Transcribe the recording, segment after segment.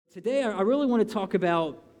Today, I really want to talk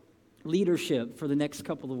about leadership for the next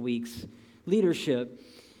couple of weeks. Leadership.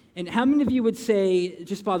 And how many of you would say,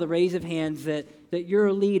 just by the raise of hands, that you're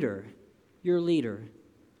a leader? You're a leader.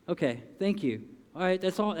 Okay, thank you. All right,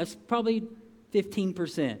 that's all. That's probably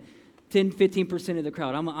 15%, 15% of the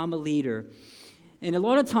crowd. I'm a leader. And a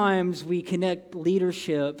lot of times we connect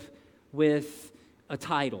leadership with a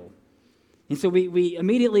title. And so we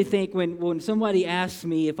immediately think when somebody asks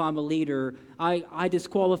me if I'm a leader, I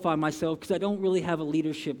disqualify myself because I don't really have a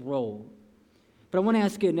leadership role. But I want to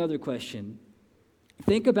ask you another question.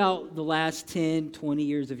 Think about the last 10, 20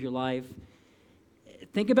 years of your life.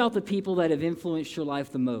 Think about the people that have influenced your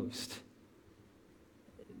life the most.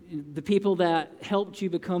 The people that helped you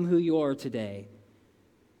become who you are today.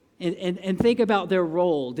 And think about their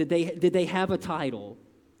role. Did they have a title?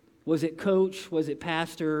 Was it coach? Was it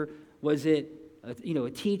pastor? Was it a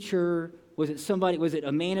teacher? Was it somebody? Was it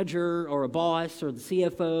a manager or a boss or the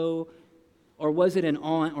CFO? Or was it an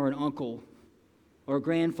aunt or an uncle or a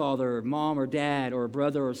grandfather or mom or dad or a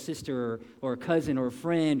brother or sister or a cousin or a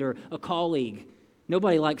friend or a colleague?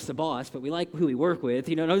 Nobody likes the boss, but we like who we work with.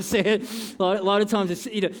 You know what I'm saying? A lot of times it's,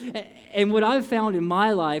 and what I've found in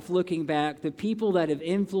my life looking back, the people that have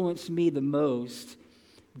influenced me the most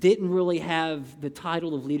didn't really have the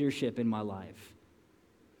title of leadership in my life.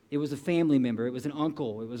 It was a family member. It was an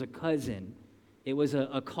uncle. It was a cousin. It was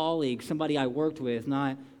a colleague, somebody I worked with,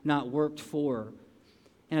 not worked for.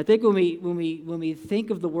 And I think when we think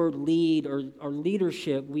of the word lead or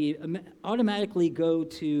leadership, we automatically go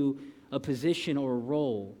to a position or a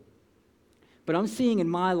role. But I'm seeing in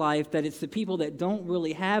my life that it's the people that don't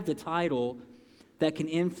really have the title that can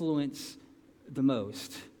influence the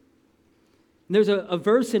most. And there's a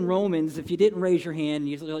verse in Romans, if you didn't raise your hand, and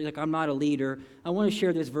you're like, I'm not a leader, I want to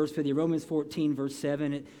share this verse with you. Romans 14, verse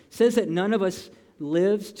 7. It says that none of us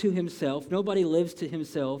lives to himself, nobody lives to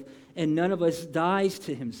himself, and none of us dies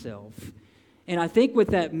to himself. And I think what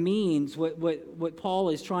that means, what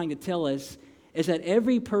Paul is trying to tell us, is that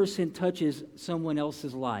every person touches someone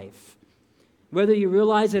else's life. Whether you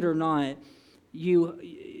realize it or not,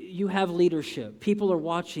 you have leadership. People are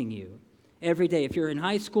watching you every day. If you're in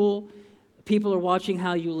high school, people are watching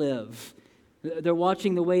how you live. They're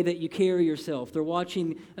watching the way that you carry yourself. They're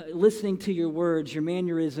watching, listening to your words, your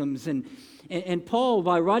mannerisms. And Paul,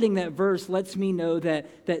 by writing that verse, lets me know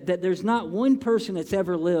that there's not one person that's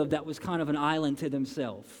ever lived that was kind of an island to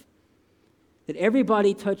themselves. That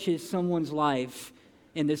everybody touches someone's life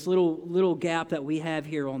in this little gap that we have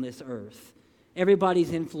here on this earth.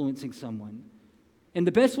 Everybody's influencing someone. And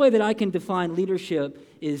the best way that I can define leadership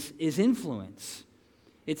is influence.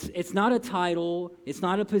 It's not a title. It's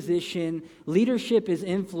not a position. Leadership is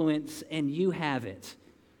influence, and you have it.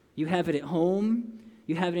 You have it at home.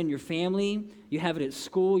 You have it in your family. You have it at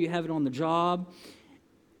school. You have it on the job.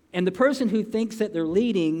 And the person who thinks that they're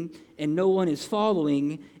leading and no one is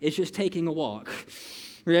following is just taking a walk,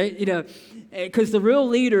 right? Because the real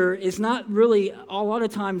leader is not really, a lot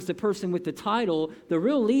of times, the person with the title. The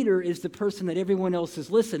real leader is the person that everyone else is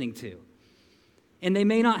listening to. And they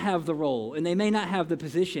may not have the role, and they may not have the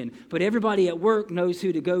position, but everybody at work knows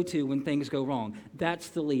who to go to when things go wrong. That's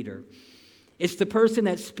the leader. It's the person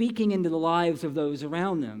that's speaking into the lives of those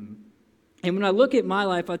around them. And when I look at my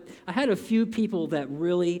life, I had a few people that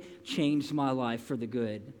really changed my life for the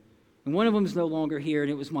good. And one of them is no longer here,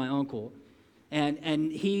 and it was my uncle.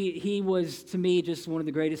 And he was, to me, just one of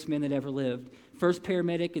the greatest men that ever lived. First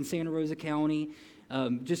paramedic in Santa Rosa County,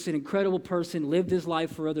 just an incredible person, lived his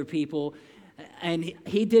life for other people. And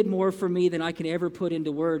he did more for me than I can ever put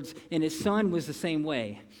into words. And his son was the same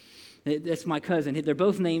way. That's my cousin. They're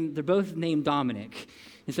both named Dominic.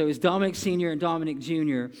 And so it was Dominic Sr. and Dominic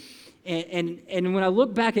Jr. And when I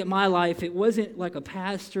look back at my life, it wasn't like a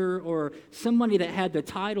pastor or somebody that had the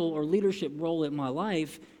title or leadership role in my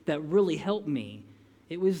life that really helped me.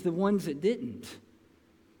 It was the ones that didn't.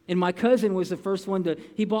 And my cousin was the first one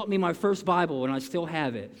he bought me my first Bible, and I still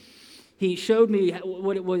have it. He showed me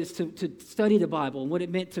what it was to study the Bible and what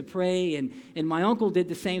it meant to pray, and my uncle did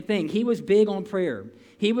the same thing. He was big on prayer.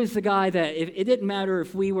 He was the guy that it didn't matter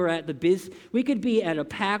if we were at we could be at a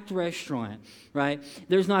packed restaurant, right?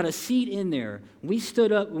 There's not a seat in there. We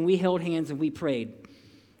stood up and we held hands and we prayed.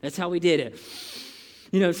 That's how we did it.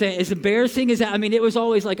 Saying as embarrassing as that, it was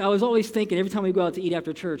always like, I was always thinking every time we go out to eat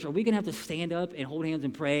after church, are we going to have to stand up and hold hands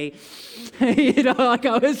and pray?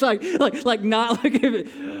 I was like not like,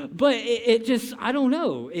 but it just, I don't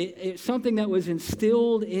know. It's something that was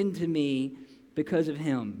instilled into me because of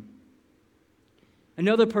him.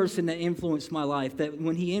 Another person that influenced my life, that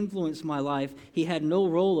when he influenced my life, he had no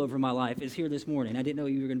role over my life, is here this morning. I didn't know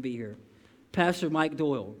you were going to be here. Pastor Mike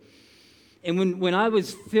Doyle. And when I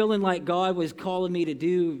was feeling like God was calling me to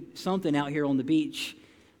do something out here on the beach,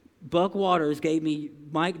 Buck Waters gave me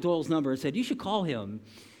Mike Doyle's number and said, you should call him.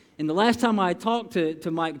 And the last time I talked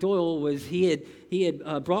to Mike Doyle was he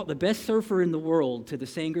had brought the best surfer in the world to the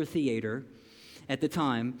Sanger Theater at the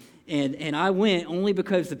time. And I went only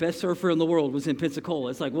because the best surfer in the world was in Pensacola.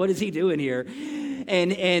 It's like, what is he doing here?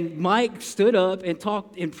 And Mike stood up and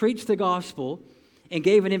talked and preached the gospel and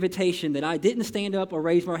gave an invitation that I didn't stand up or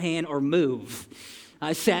raise my hand or move.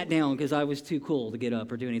 I sat down because I was too cool to get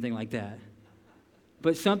up or do anything like that.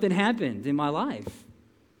 But something happened in my life.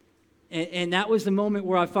 And that was the moment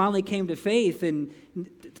where I finally came to faith. And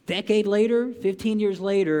a decade later, 15 years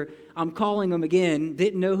later, I'm calling him again,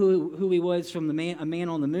 didn't know who he was from a man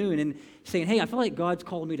on the moon, and saying, hey, I feel like God's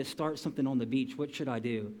called me to start something on the beach. What should I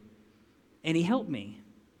do? And he helped me.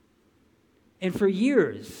 And for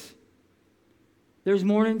years, there's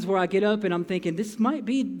mornings where I get up and I'm thinking, this might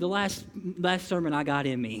be the last sermon I got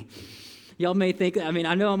in me. Y'all may think, I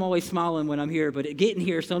know I'm always smiling when I'm here, but getting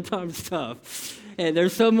here sometimes is tough. And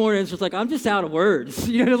there's some mornings it's like, I'm just out of words.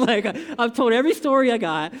 Like I've told every story I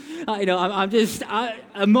got.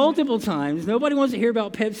 I'm multiple times. Nobody wants to hear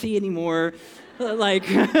about Pepsi anymore.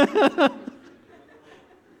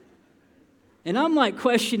 And I'm like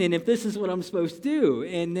questioning if this is what I'm supposed to do.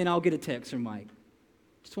 And then I'll get a text from Mike.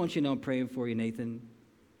 Just want you to know I'm praying for you, Nathan.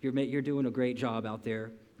 You're doing a great job out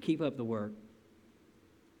there. Keep up the work.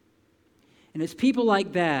 And it's people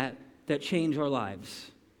like that change our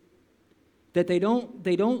lives. That they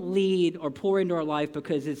don't lead or pour into our life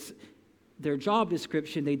because it's their job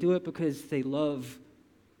description. They do it because they love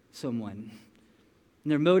someone.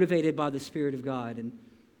 And they're motivated by the Spirit of God. And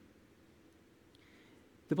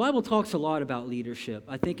the Bible talks a lot about leadership.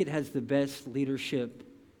 I think it has the best leadership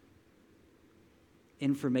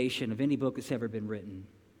information of any book that's ever been written.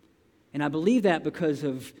 And I believe that because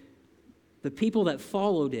of the people that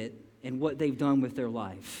followed it and what they've done with their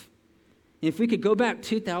life. And if we could go back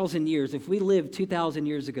 2,000 years, if we lived 2,000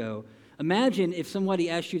 years ago, imagine if somebody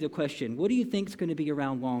asked you the question, what do you think is going to be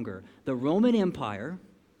around longer? The Roman Empire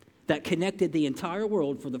that connected the entire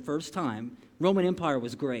world for the first time. Roman Empire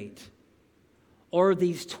was great. Or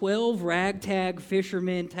these 12 ragtag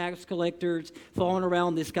fishermen, tax collectors, following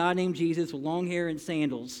around this guy named Jesus with long hair and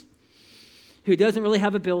sandals, who doesn't really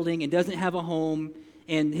have a building and doesn't have a home,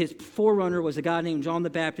 and his forerunner was a guy named John the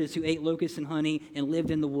Baptist who ate locusts and honey and lived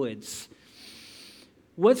in the woods.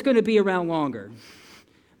 What's going to be around longer?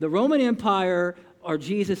 The Roman Empire or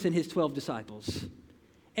Jesus and his 12 disciples?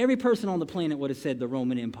 Every person on the planet would have said the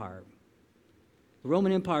Roman Empire. The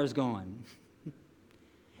Roman Empire is gone.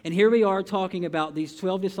 And here we are talking about these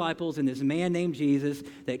 12 disciples and this man named Jesus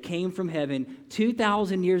that came from heaven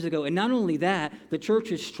 2,000 years ago. And not only that, the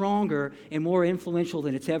church is stronger and more influential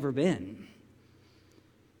than it's ever been.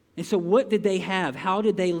 And so what did they have? How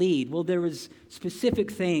did they lead? Well, there was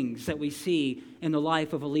specific things that we see in the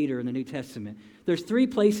life of a leader in the New Testament. There's 3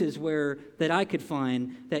 places that I could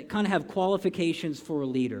find that kind of have qualifications for a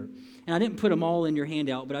leader. And I didn't put them all in your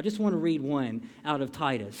handout, but I just want to read one out of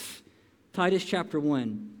Titus. Titus chapter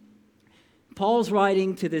 1. Paul's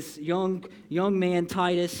writing to this young man,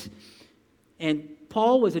 Titus, and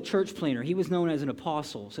Paul was a church planter. He was known as an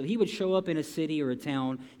apostle. So he would show up in a city or a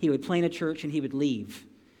town, he would plant a church, and he would leave.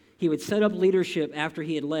 He would set up leadership after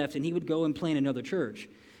he had left, and he would go and plant another church.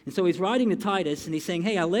 And so he's writing to Titus, and he's saying,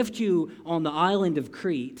 hey, I left you on the island of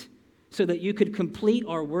Crete so that you could complete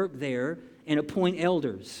our work there and appoint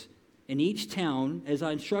elders in each town as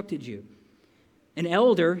I instructed you. An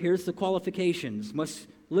elder, here's the qualifications, must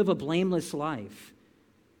live a blameless life.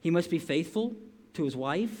 He must be faithful to his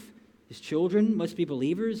wife. His children must be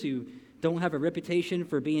believers who don't have a reputation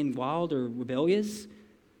for being wild or rebellious.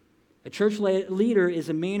 A church leader is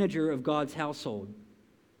a manager of God's household.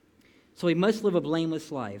 So he must live a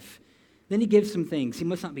blameless life. Then he gives some things. He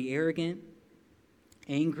must not be arrogant,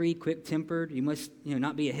 angry, quick-tempered. He must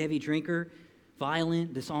not be a heavy drinker,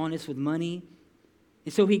 violent, dishonest with money.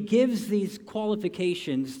 And so he gives these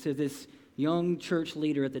qualifications to this young church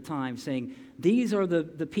leader at the time, saying, these are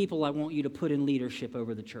the people I want you to put in leadership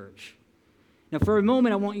over the church. Now, for a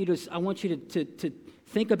moment, I want you to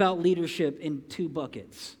think about leadership in 2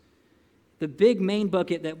 buckets. The big main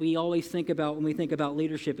bucket that we always think about when we think about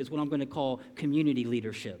leadership is what I'm going to call community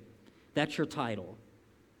leadership. That's your title.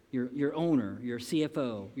 Your owner, your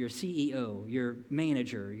CFO, your CEO, your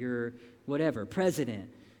manager, your whatever, president.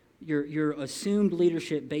 Your assumed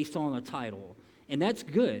leadership based on a title. And that's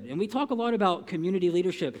good. And we talk a lot about community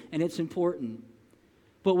leadership, and it's important.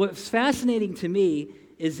 But what's fascinating to me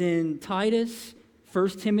is in Titus, 1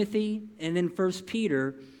 Timothy, and then 1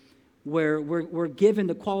 Peter, where we're given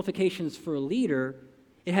the qualifications for a leader,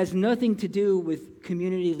 It has nothing to do with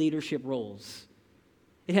community leadership roles.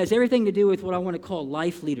 It has everything to do with what I want to call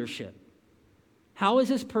life leadership. How is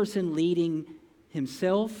this person leading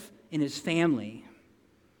himself and his family?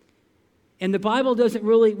 And the Bible doesn't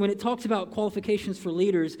really, when it talks about qualifications for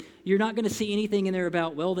leaders, you're not going to see anything in there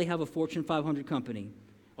about, well, they have a Fortune 500 company,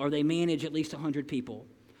 or they manage at least 100 people,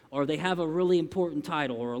 or they have a really important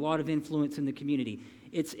title or a lot of influence in the community.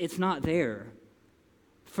 It's not there.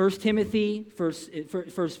 1 Timothy,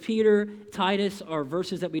 1 Peter, Titus are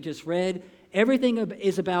verses that we just read. Everything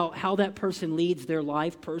is about how that person leads their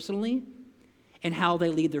life personally and how they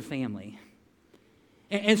lead their family.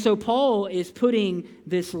 And so Paul is putting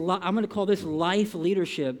this, I'm going to call this life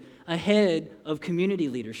leadership ahead of community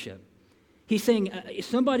leadership. He's saying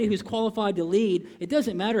somebody who's qualified to lead, it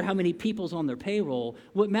doesn't matter how many people's on their payroll.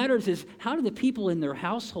 What matters is how do the people in their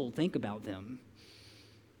household think about them?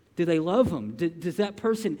 Do they love them? Does that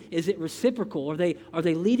person, is it reciprocal? Are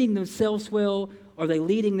they leading themselves well? Are they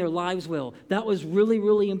leading their lives well? That was really,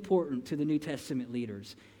 really important to the New Testament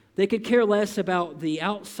leaders. They could care less about the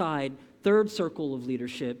outside third circle of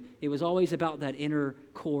leadership. It was always about that inner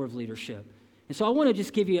core of leadership. And so I want to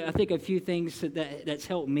just give you, I think, a few things that's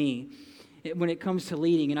helped me when it comes to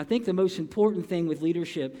leading. And I think the most important thing with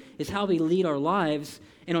leadership is how we lead our lives.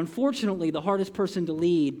 And unfortunately, the hardest person to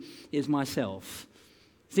lead is myself.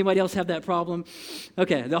 Does anybody else have that problem?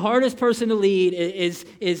 Okay, the hardest person to lead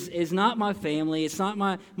is not my family. It's not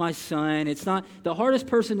my son. It's not, the hardest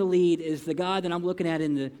person to lead is the guy that I'm looking at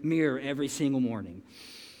in the mirror every single morning.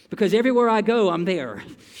 Because everywhere I go, I'm there.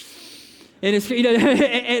 And it's,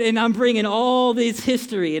 and I'm bringing all this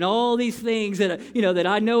history and all these things that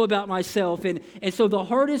I know about myself. And so the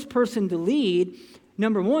hardest person to lead,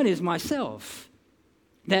 number one, is myself.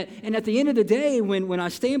 And at the end of the day, when I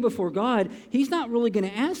stand before God, He's not really going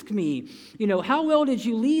to ask me, how well did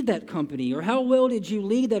you lead that company? Or how well did you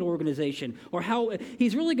lead that organization? Or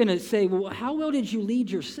He's really going to say, well, how well did you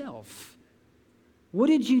lead yourself? What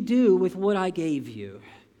did you do with what I gave you?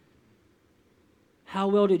 How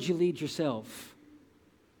well did you lead yourself?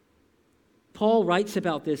 Paul writes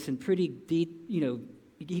about this in pretty deep,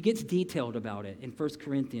 he gets detailed about it in 1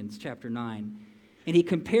 Corinthians chapter 9. And he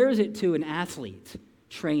compares it to an athlete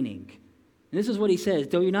training. And this is what he says,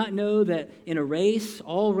 do you not know that in a race,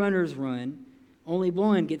 all runners run, only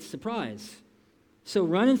one gets the prize? So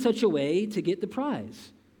run in such a way to get the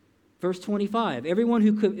prize. Verse 25, everyone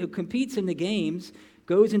who competes in the games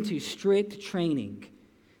goes into strict training.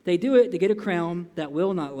 They do it to get a crown that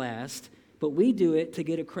will not last, but we do it to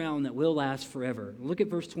get a crown that will last forever. Look at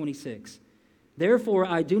verse 26. Therefore,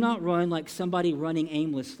 I do not run like somebody running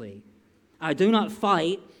aimlessly. I do not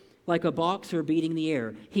fight like a boxer beating the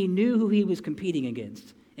air. He knew who he was competing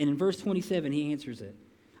against. And in verse 27, he answers it.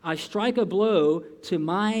 I strike a blow to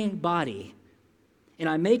my body, and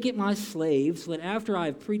I make it my slave, so that after I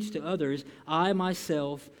have preached to others, I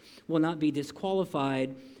myself will not be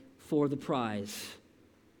disqualified for the prize.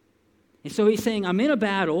 And so he's saying, I'm in a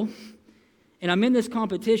battle, and I'm in this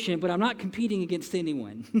competition, but I'm not competing against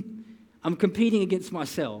anyone. I'm competing against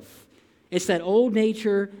myself. It's that old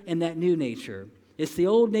nature and that new nature. It's the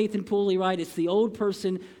old Nathan Pooley, right? It's the old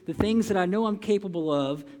person, the things that I know I'm capable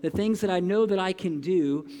of, the things that I know that I can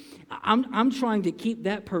do. I'm trying to keep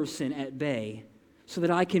that person at bay so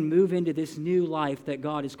that I can move into this new life that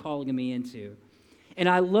God is calling me into. And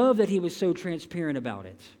I love that he was so transparent about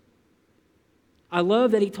it. I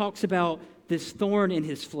love that he talks about this thorn in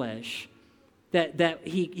his flesh, that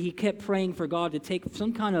he kept praying for God to take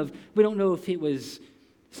some kind of, we don't know if it was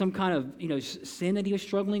some kind of sin that he was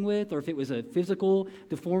struggling with, or if it was a physical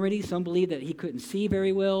deformity. Some believe that he couldn't see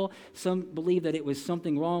very well. Some believe that it was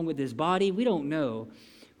something wrong with his body. We don't know.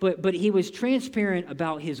 But he was transparent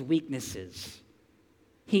about his weaknesses.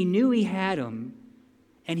 He knew he had them,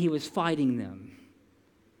 and he was fighting them.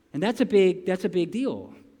 And that's a big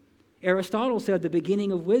deal. Aristotle said the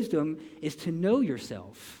beginning of wisdom is to know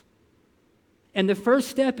yourself. And the first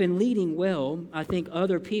step in leading well, I think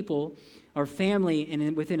other people, our family,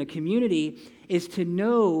 and within a community, is to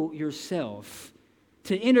know yourself.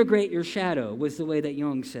 To integrate your shadow was the way that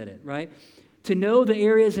Jung said it, right? To know the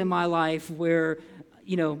areas in my life where,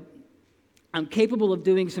 I'm capable of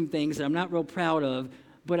doing some things that I'm not real proud of,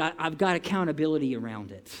 but I've got accountability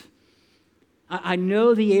around it. I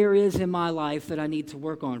know the areas in my life that I need to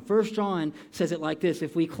work on. 1 John says it like this: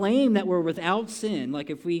 if we claim that we're without sin, like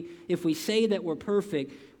if we say that we're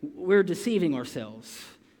perfect, we're deceiving ourselves.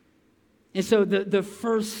 And so the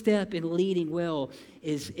first step in leading well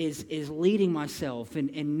is leading myself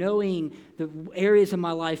and knowing the areas of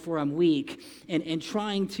my life where I'm weak and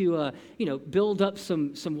trying to build up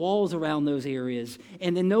some walls around those areas,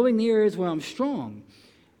 and then knowing the areas where I'm strong.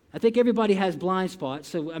 I think everybody has blind spots.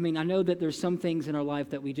 So, I mean, I know that there's some things in our life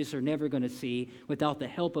that we just are never going to see without the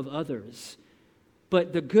help of others.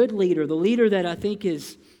 But the good leader, the leader that I think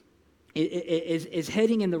is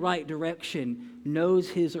heading in the right direction, knows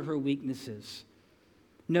his or her weaknesses,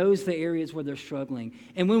 knows the areas where they're struggling.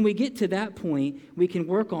 And when we get to that point, we can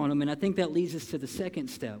work on them. And I think that leads us to the second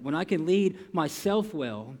step. When I can lead myself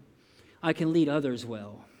well, I can lead others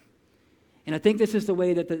well. And I think this is the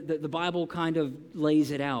way that the Bible kind of lays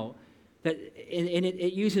it out. And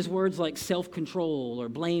it uses words like self-control or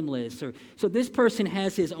blameless. So this person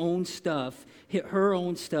has his own stuff, her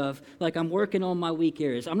own stuff, like I'm working on my weak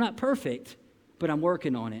areas. I'm not perfect, but I'm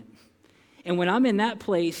working on it. And when I'm in that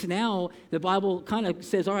place, now the Bible kind of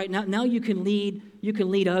says, all right, now you can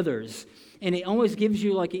lead others. And it always gives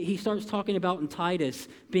you, like he starts talking about in Titus,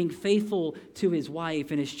 being faithful to his wife,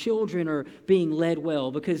 and his children are being led well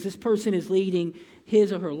because this person is leading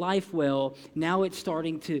his or her life well. Now it's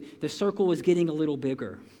the circle is getting a little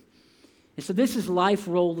bigger. And so this is life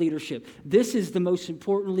role leadership. This is the most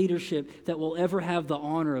important leadership that we'll ever have the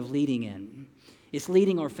honor of leading in. It's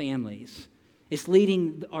leading our families. It's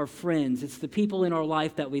leading our friends. It's the people in our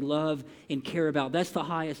life that we love and care about. That's the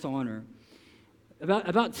highest honor.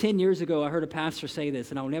 About 10 years ago, I heard a pastor say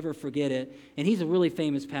this, and I'll never forget it. And he's a really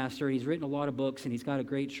famous pastor. He's written a lot of books, and he's got a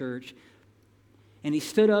great church. And he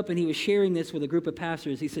stood up, and he was sharing this with a group of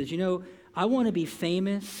pastors. He says, I want to be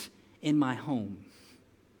famous in my home.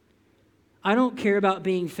 I don't care about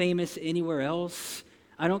being famous anywhere else.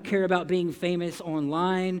 I don't care about being famous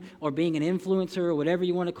online or being an influencer or whatever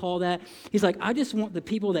you want to call that. He's like, I just want the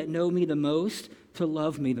people that know me the most to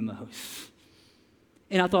love me the most.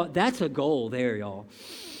 And I thought, that's a goal there, y'all.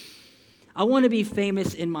 I want to be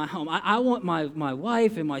famous in my home. I want my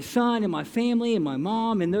wife and my son and my family and my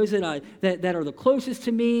mom and those that are the closest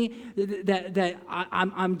to me, that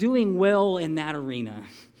I'm doing well in that arena.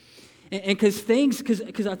 And because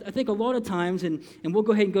I think a lot of times, and we'll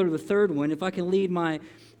go ahead and go to the third one, if I can lead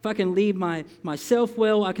myself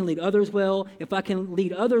well, I can lead others well. If I can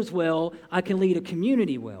lead others well, I can lead a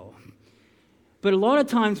community well. But a lot of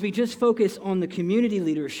times we just focus on the community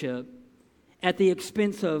leadership at the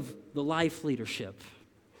expense of the life leadership.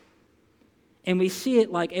 And we see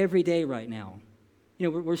it like every day right now.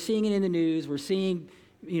 We're seeing it in the news. We're seeing,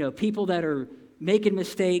 people that are making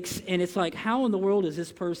mistakes. And it's like, how in the world is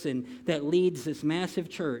this person that leads this massive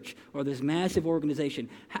church or this massive organization,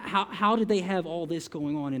 how did they have all this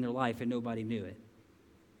going on in their life and nobody knew it?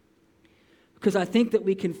 Because I think that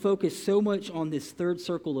we can focus so much on this third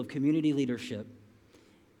circle of community leadership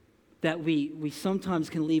that we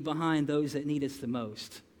sometimes can leave behind those that need us the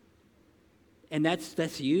most. And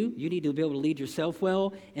that's you. You need to be able to lead yourself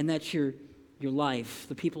well, and that's your life,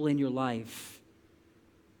 the people in your life.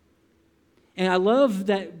 And I love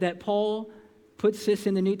that Paul puts this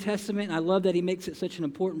in the New Testament. I love that he makes it such an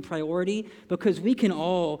important priority because we can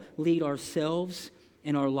all lead ourselves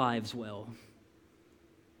and our lives well.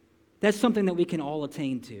 That's something that we can all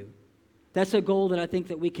attain to. That's a goal that I think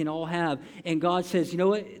that we can all have. And God says, you know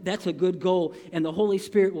what? That's a good goal. And the Holy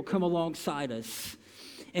Spirit will come alongside us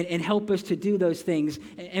and help us to do those things.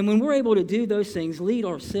 And when we're able to do those things, lead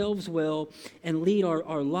ourselves well and lead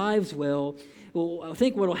our lives well, I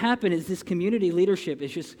think what will happen is this community leadership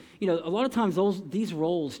is just, a lot of times these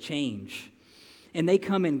roles change and they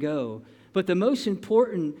come and go. But the most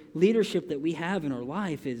important leadership that we have in our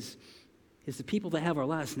life is the people that have our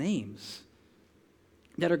last names,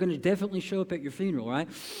 that are going to definitely show up at your funeral, right?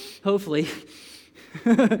 Hopefully.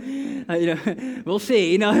 We'll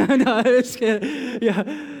see. The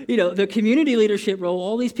community leadership role,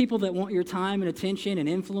 all these people that want your time and attention and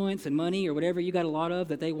influence and money or whatever you got a lot of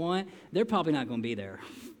that they want, they're probably not going to be there.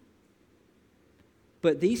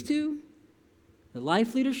 But these two, the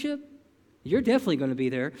life leadership, you're definitely going to be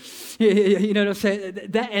there. You know what I'm saying?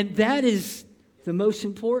 That is the most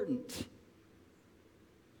important.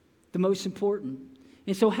 The most important.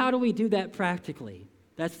 And so how do we do that practically?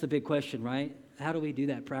 That's the big question, right? How do we do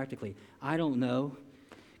that practically? I don't know.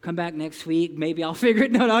 Come back next week. Maybe I'll figure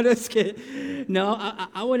it out. No, I'm just kidding. No,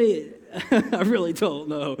 I want to, I really don't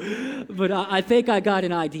know. But I think I got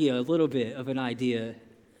an idea, a little bit of an idea.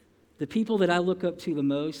 The people that I look up to the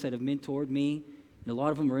most that have mentored me, and a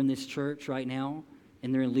lot of them are in this church right now,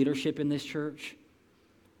 and they're in leadership in this church.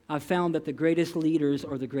 I've found that the greatest leaders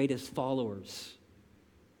are the greatest followers.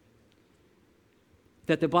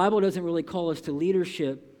 That the Bible doesn't really call us to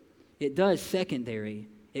leadership. It does secondary.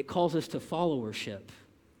 It calls us to followership.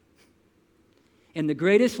 And the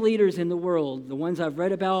greatest leaders in the world, the ones I've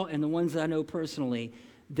read about and the ones I know personally,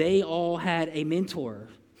 they all had a mentor.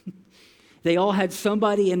 They all had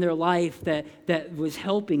somebody in their life that was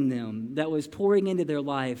helping them, that was pouring into their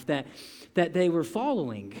life, that they were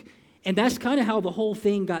following. And that's kind of how the whole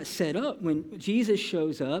thing got set up when Jesus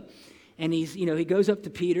shows up. And he goes up to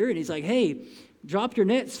Peter and he's like, hey, drop your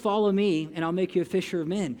nets, follow me, and I'll make you a fisher of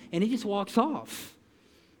men. And he just walks off.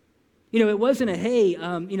 It wasn't hey,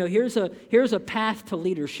 here's a path to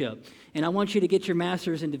leadership. And I want you to get your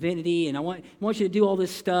master's in divinity, and I want you to do all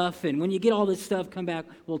this stuff. And when you get all this stuff, come back,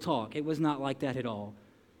 we'll talk. It was not like that at all.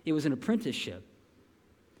 It was an apprenticeship.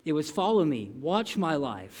 It was follow me, watch my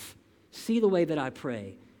life, see the way that I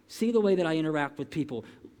pray, see the way that I interact with people.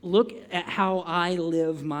 Look at how I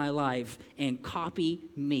live my life and copy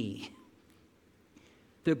me.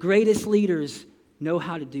 The greatest leaders know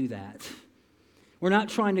how to do that. We're not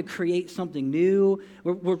trying to create something new.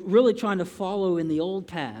 We're really trying to follow in the old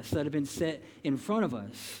paths that have been set in front of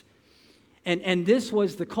us. And this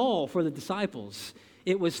was the call for the disciples.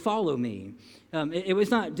 It was follow me. It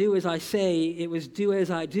was not do as I say. It was do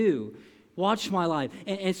as I do. Watch my life.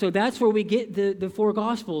 And so that's where we get the four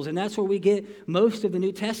Gospels, and that's where we get most of the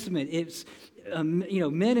New Testament. It's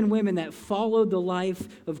men and women that followed the life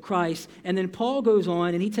of Christ. And then Paul goes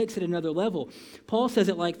on and he takes it another level. Paul says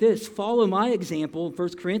it like this: follow my example in 1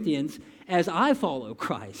 Corinthians as I follow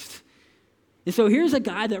Christ. And so here's a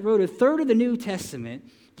guy that wrote a third of the New Testament,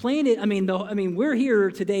 planned it. We're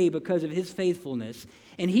here today because of his faithfulness.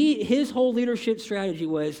 And his whole leadership strategy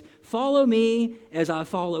was follow me as I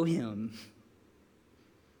follow him.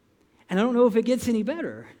 And I don't know if it gets any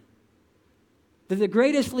better. That the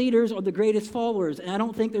greatest leaders are the greatest followers. And I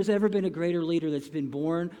don't think there's ever been a greater leader that's been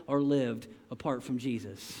born or lived apart from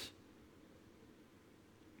Jesus.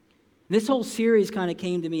 This whole series kind of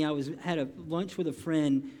came to me. I had a lunch with a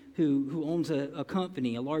friend who owns a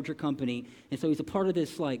company, a larger company. And so he's a part of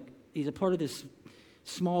this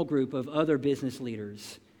small group of other business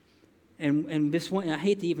leaders. And this one, I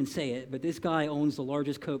hate to even say it, but this guy owns the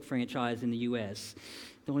largest Coke franchise in the U.S.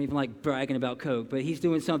 Don't even like bragging about Coke, but he's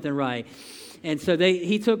doing something right. And so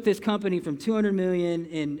he took this company from $200 million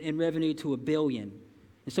in revenue to $1 billion.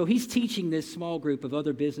 And so he's teaching this small group of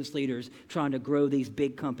other business leaders trying to grow these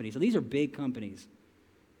big companies. So these are big companies.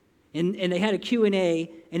 And they had a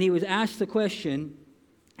Q&A, and he was asked the question,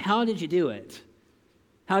 how did you do it?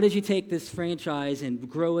 How did you take this franchise and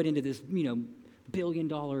grow it into this,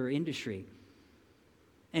 billion-dollar industry?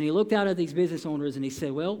 And he looked out at these business owners and he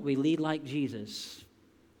said, well, we lead like Jesus.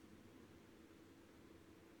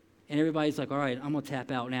 And everybody's like, all right, I'm going to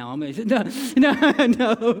tap out now. No.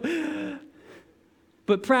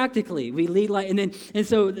 But practically, we lead like, and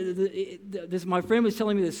so my friend was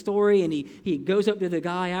telling me this story, and he goes up to the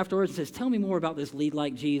guy afterwards and says, tell me more about this lead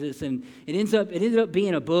like Jesus. And it ended up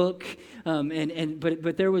being a book,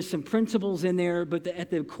 but there was some principles in there. But at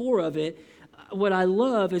the core of it, what I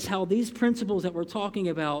love is how these principles that we're talking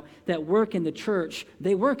about that work in the church,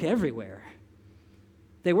 they work everywhere.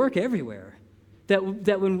 They work everywhere.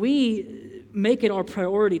 That when we make it our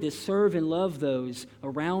priority to serve and love those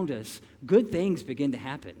around us, good things begin to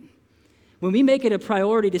happen. When we make it a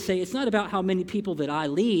priority to say, it's not about how many people that I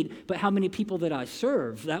lead, but how many people that I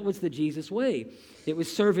serve. That was the Jesus way. It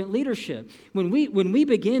was servant leadership. When we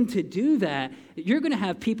begin to do that, you're going to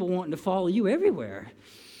have people wanting to follow you everywhere.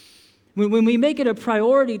 When we make it a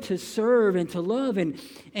priority to serve and to love, and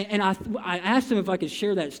I asked him if I could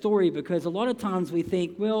share that story, because a lot of times we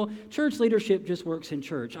think, well, church leadership just works in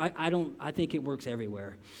church. I think it works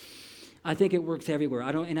everywhere. I think it works everywhere.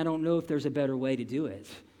 I don't know if there's a better way to do it.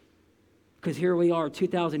 Because here we are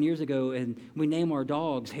 2,000 years ago, and we name our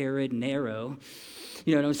dogs Herod and Nero.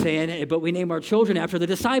 You know what I'm saying? But we name our children after the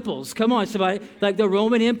disciples. Come on, somebody. Like the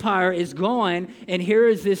Roman Empire is gone, and here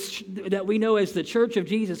is this that we know as the Church of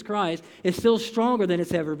Jesus Christ is still stronger than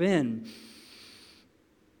it's ever been.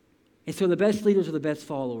 And so the best leaders are the best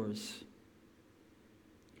followers.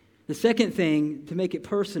 The second thing, to make it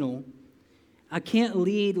personal, I can't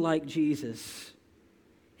lead like Jesus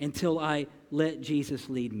until I let Jesus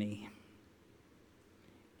lead me.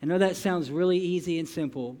 I know that sounds really easy and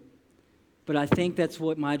simple, but I think that's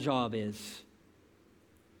what my job is.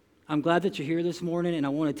 I'm glad that you're here this morning, and I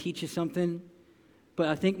want to teach you something, but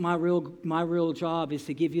I think my real job is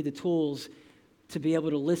to give you the tools to be able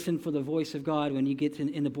to listen for the voice of God when you get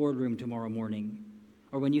in the boardroom tomorrow morning,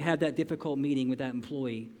 or when you have that difficult meeting with that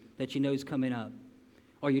employee that you know is coming up.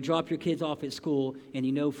 Or you drop your kids off at school and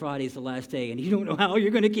you know Friday's the last day and you don't know how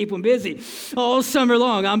you're going to keep them busy all summer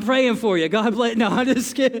long. I'm praying for you. God bless. No, I'm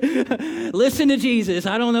just kidding. Listen to Jesus.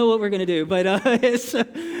 I don't know what we're going to do, but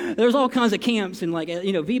there's all kinds of camps and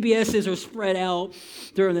VBSs are spread out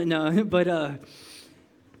during the,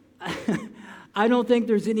 I don't think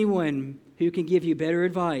there's anyone who can give you better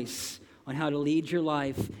advice on how to lead your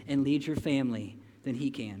life and lead your family than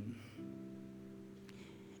he can.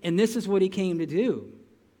 And this is what he came to do.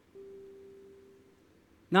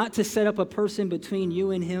 Not to set up a person between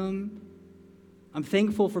you and him. I'm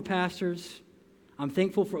thankful for pastors. I'm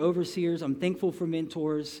thankful for overseers. I'm thankful for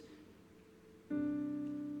mentors.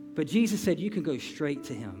 But Jesus said you can go straight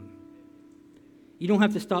to him. You don't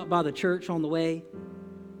have to stop by the church on the way.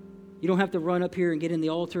 You don't have to run up here and get in the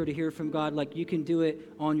altar to hear from God. Like, you can do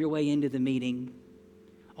it on your way into the meeting,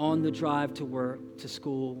 on the drive to work, to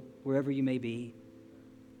school, wherever you may be.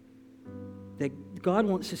 That God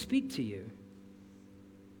wants to speak to you.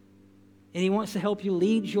 And he wants to help you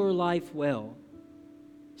lead your life well,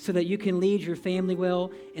 so that you can lead your family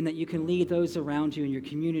well and that you can lead those around you in your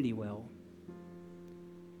community well.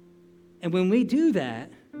 And when we do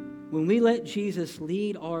that, when we let Jesus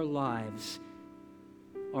lead our lives,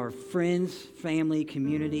 our friends, family,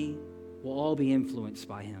 community will all be influenced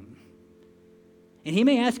by him. And he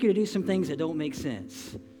may ask you to do some things that don't make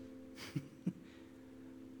sense.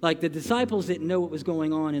 Like the disciples didn't know what was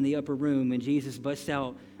going on in the upper room when Jesus busts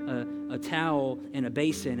out a towel and a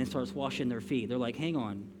basin and starts washing their feet. They're like, hang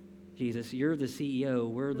on, Jesus, you're the CEO.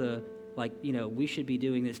 We should be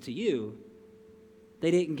doing this to you. They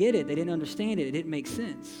didn't get it. They didn't understand it. It didn't make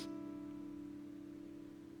sense.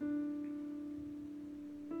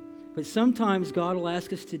 But sometimes God will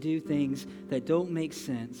ask us to do things that don't make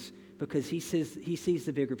sense because he sees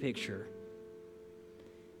the bigger picture.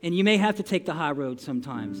 And you may have to take the high road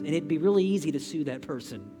sometimes, and it'd be really easy to sue that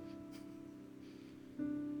person.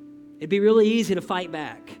 It'd be really easy to fight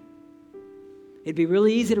back. It'd be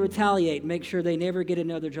really easy to retaliate and make sure they never get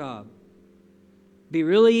another job. It'd be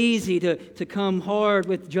really easy to come hard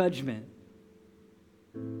with judgment.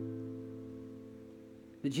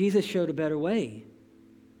 But Jesus showed a better way.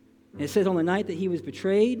 And it says on the night that he was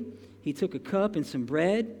betrayed, he took a cup and some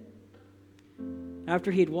bread.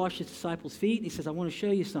 After he had washed his disciples' feet, he says, I want to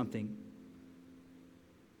show you something.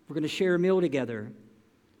 We're going to share a meal together.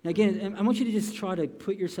 Now again, I want you to just try to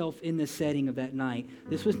put yourself in the setting of that night.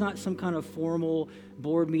 This was not some kind of formal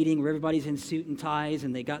board meeting where everybody's in suit and ties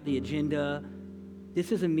and they got the agenda.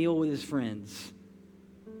 This is a meal with his friends.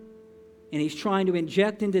 And he's trying to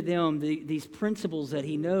inject into them these principles that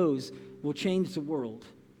he knows will change the world.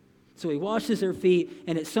 So he washes their feet,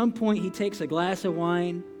 and at some point he takes a glass of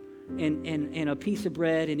wine and a piece of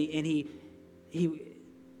bread, and he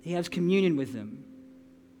has communion with them.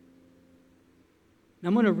 Now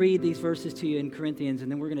I'm going to read these verses to you in Corinthians, and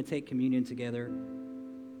then we're going to take communion together.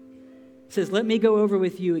 It says, let me go over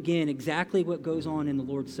with you again exactly what goes on in the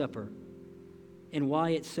Lord's Supper and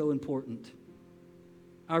why it's so important.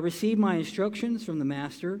 I received my instructions from the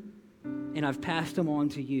Master, and I've passed them on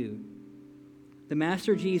to you. The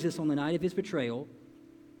Master Jesus, on the night of his betrayal,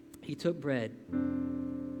 he took bread.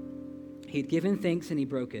 He had given thanks and he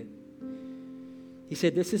broke it. He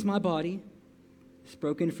said, this is my body. It's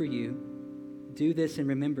broken for you. Do this and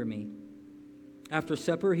remember me. After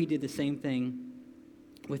supper, he did the same thing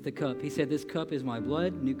with the cup. He said, this cup is my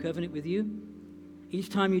blood, new covenant with you. Each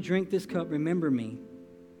time you drink this cup, remember me.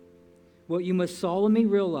 What you must solemnly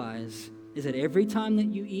realize is that every time that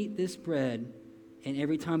you eat this bread and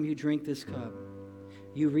every time you drink this cup,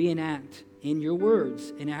 you reenact in your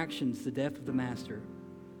words and actions the death of the Master.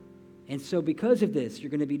 And so because of this, you're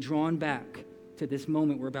going to be drawn back to this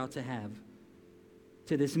moment we're about to have,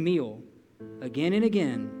 to this meal, again and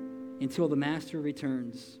again, until the Master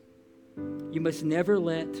returns. You must never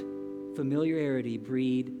let familiarity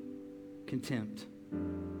breed contempt.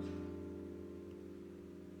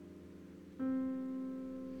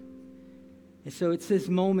 And so it's these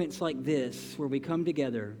moments like this where we come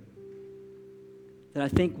together that I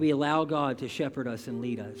think we allow God to shepherd us and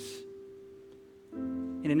lead us.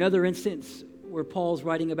 In another instance where Paul's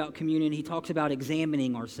writing about communion, he talks about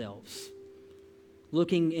examining ourselves,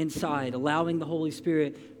 looking inside, allowing the Holy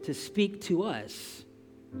Spirit to speak to us,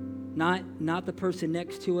 not the person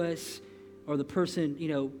next to us or the person,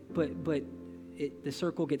 but the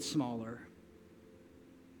circle gets smaller.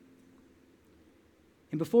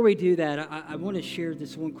 And before we do that, I want to share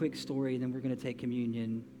this one quick story, and then we're going to take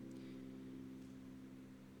communion.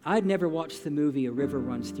 I'd never watched the movie A River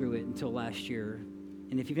Runs Through It until last year.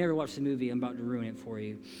 And if you've never watched the movie, I'm about to ruin it for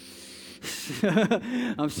you.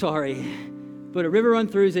 I'm sorry. But A River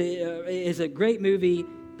Runs Through is a great movie,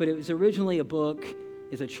 but it was originally a book.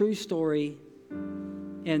 It's a true story.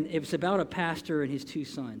 And it was about a pastor and his two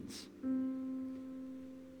sons.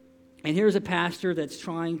 And here's a pastor that's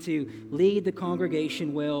trying to lead the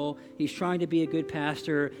congregation well. He's trying to be a good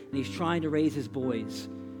pastor, and he's trying to raise his boys.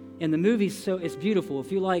 And the movie's it's beautiful.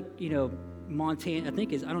 If you like, Montana, I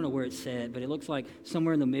think I don't know where it's set, but it looks like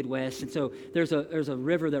somewhere in the Midwest. And so there's a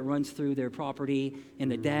river that runs through their property,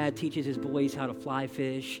 and the dad teaches his boys how to fly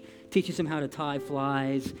fish, teaches them how to tie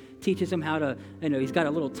flies, teaches them how to, he's got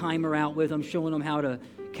a little timer out with them, showing them how to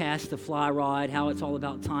cast the fly rod, how it's all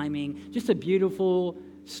about timing. Just a beautiful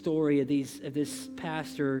story of this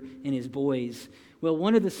pastor and his boys. Well,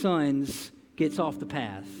 one of the sons gets off the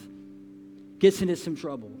path, gets into some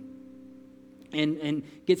trouble. And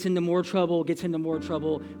gets into more trouble.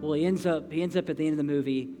 Well, he ends up at the end of the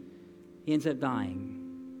movie, he ends up dying.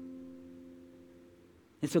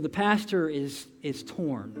 And so the pastor is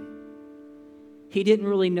torn. He didn't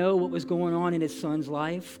really know what was going on in his son's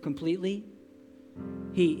life completely.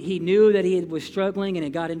 He knew that he was struggling and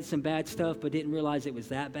had got into some bad stuff, but didn't realize it was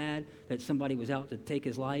that bad, that somebody was out to take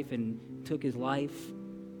his life and took his life.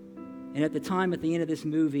 And at the end of this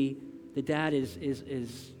movie, the dad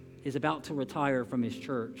is about to retire from his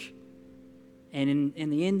church. And in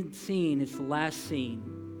the end scene, it's the last scene.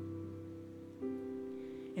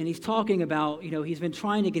 And he's talking about, he's been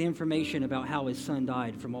trying to get information about how his son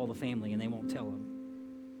died from all the family, and they won't tell him.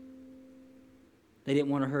 They didn't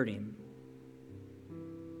want to hurt him.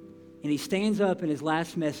 And he stands up in his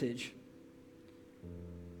last message,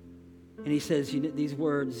 and he says these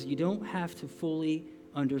words, "You don't have to fully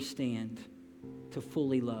understand to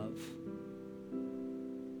fully love."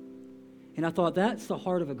 And I thought, that's the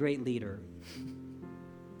heart of a great leader.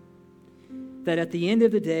 That at the end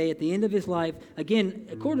of the day, at the end of his life, again,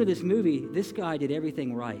 according to this movie, this guy did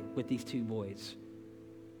everything right with these two boys.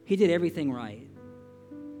 He did everything right.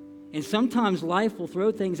 And sometimes life will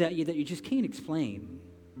throw things at you that you just can't explain.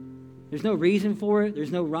 There's no reason for it.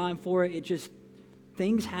 There's no rhyme for it.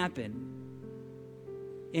 Things happen.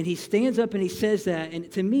 And he stands up and he says that. And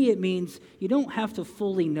to me, it means you don't have to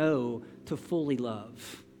fully know to fully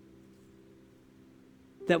love.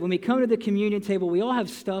 That when we come to the communion table, we all have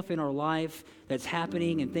stuff in our life that's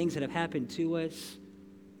happening and things that have happened to us.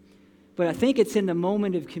 But I think it's in the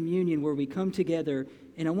moment of communion where we come together,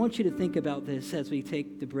 and I want you to think about this as we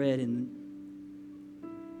take the bread,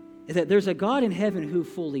 is that there's a God in heaven who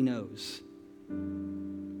fully knows,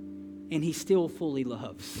 and he still fully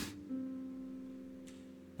loves.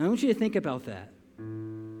 I want you to think about that.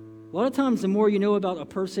 A lot of times, the more you know about a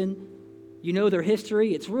person, you know their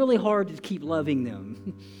history, it's really hard to keep loving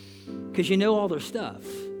them because you know all their stuff.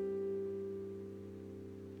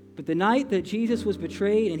 But the night that Jesus was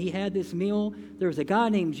betrayed and he had this meal, there was a guy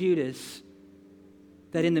named Judas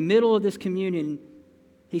that in the middle of this communion,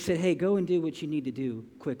 he said, "Hey, go and do what you need to do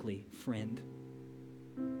quickly, friend."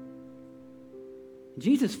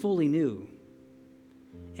 Jesus fully knew,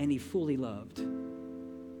 and he fully loved.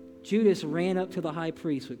 Judas ran up to the high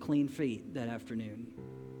priest with clean feet that afternoon.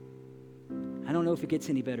 I don't know if it gets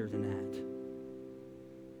any better than that.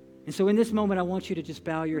 And so in this moment, I want you to just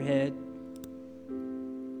bow your head.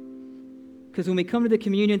 Because when we come to the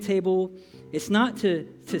communion table, it's not to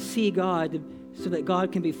see God so that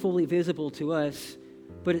God can be fully visible to us,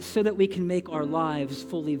 but it's so that we can make our lives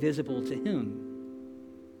fully visible to him.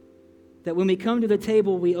 That when we come to the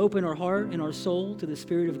table, we open our heart and our soul to the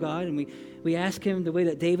Spirit of God, and we ask him the way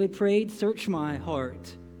that David prayed, "Search my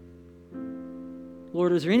heart.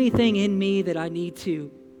 Lord, is there anything in me that I need to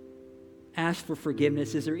ask for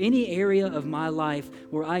forgiveness? Is there any area of my life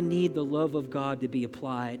where I need the love of God to be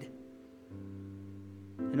applied?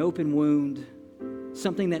 An open wound,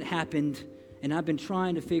 something that happened, and I've been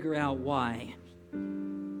trying to figure out why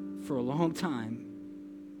for a long time.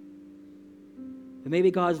 But maybe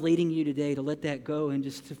God's leading you today to let that go and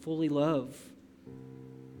just to fully love,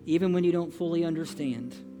 even when you don't fully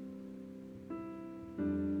understand.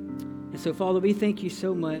 And so, Father, we thank you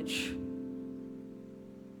so much.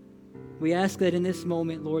 We ask that in this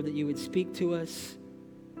moment, Lord, that you would speak to us.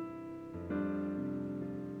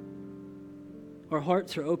 Our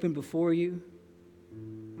hearts are open before you.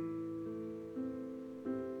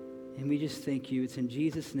 And we just thank you. It's in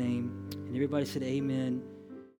Jesus' name. And everybody said amen.